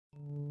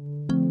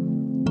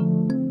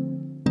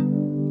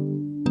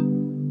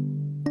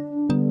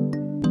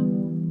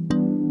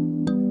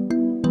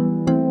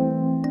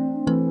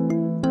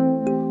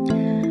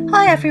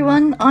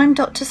everyone, I'm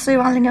Dr Sue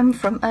Allingham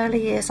from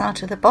Early Years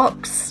Out of the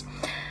Box,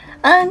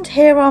 and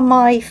here are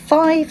my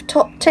 5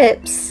 top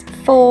tips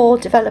for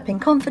developing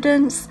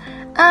confidence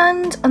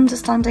and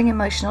understanding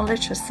emotional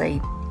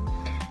literacy.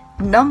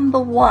 Number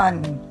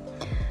 1,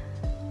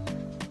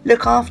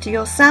 look after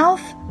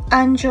yourself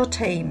and your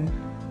team.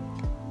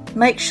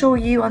 Make sure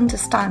you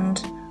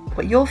understand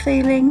what you're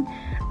feeling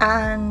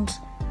and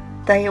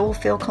they all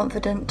feel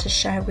confident to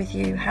share with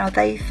you how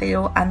they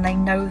feel, and they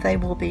know they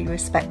will be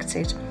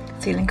respected.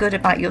 Feeling good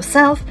about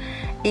yourself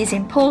is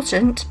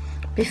important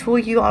before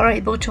you are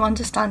able to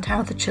understand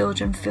how the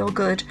children feel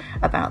good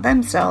about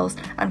themselves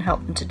and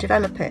help them to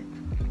develop it.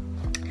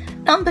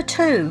 Number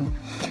 2,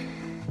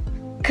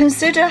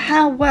 consider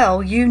how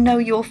well you know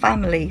your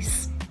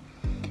families.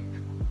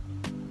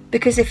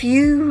 Because if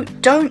you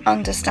don't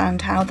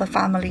understand how the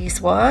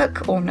families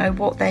work or know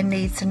what their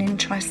needs and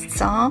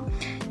interests are,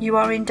 you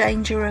are in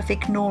danger of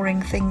ignoring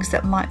things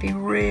that might be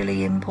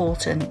really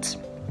important.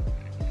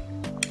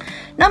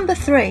 Number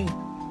 3,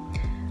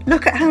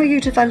 look at how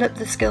you develop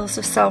the skills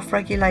of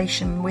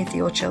self-regulation with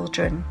your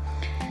children.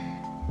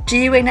 Do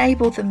you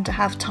enable them to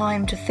have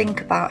time to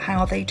think about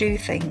how they do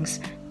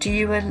things? Do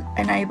you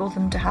enable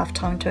them to have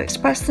time to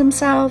express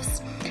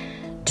themselves?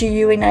 Do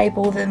you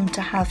enable them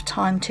to have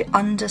time to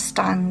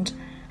understand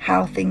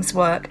how things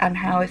work and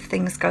how, if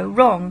things go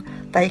wrong,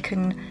 they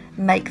can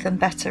make them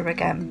better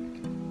again?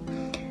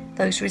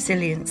 Those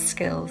resilience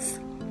skills.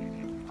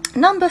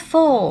 Number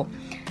 4,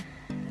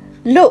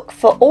 look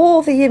for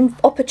all the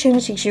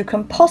opportunities you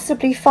can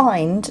possibly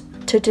find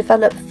to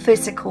develop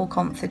physical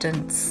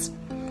confidence.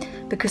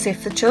 Because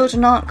if the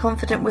children aren't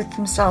confident with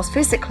themselves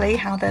physically,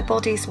 how their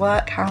bodies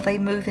work, how they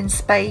move in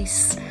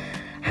space,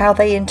 how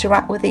they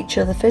interact with each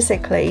other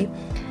physically,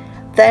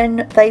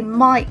 then they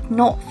might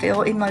not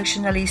feel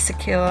emotionally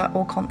secure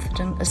or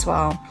confident as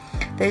well.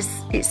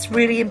 It's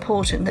really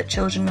important that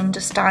children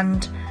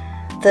understand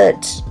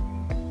that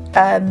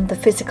the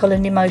physical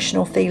and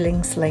emotional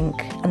feelings link,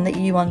 and that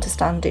you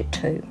understand it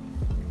too.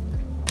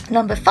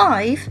 Number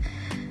 5,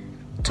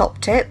 top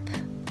tip,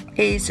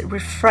 is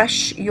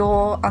refresh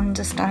your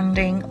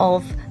understanding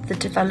of the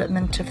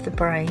development of the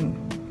brain.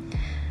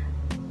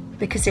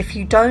 Because if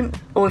you don't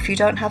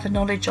have a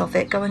knowledge of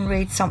it, go and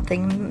read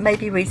something,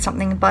 maybe read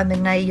something by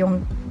Monet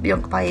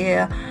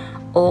Young-Bayer,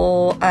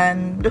 or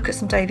look at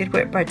some David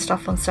Whitbread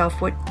stuff on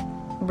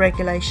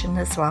self-regulation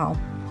as well.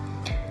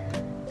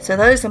 So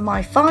those are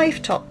my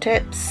 5 top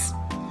tips,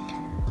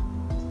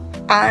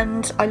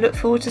 and I look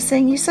forward to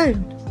seeing you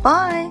soon.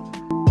 Bye!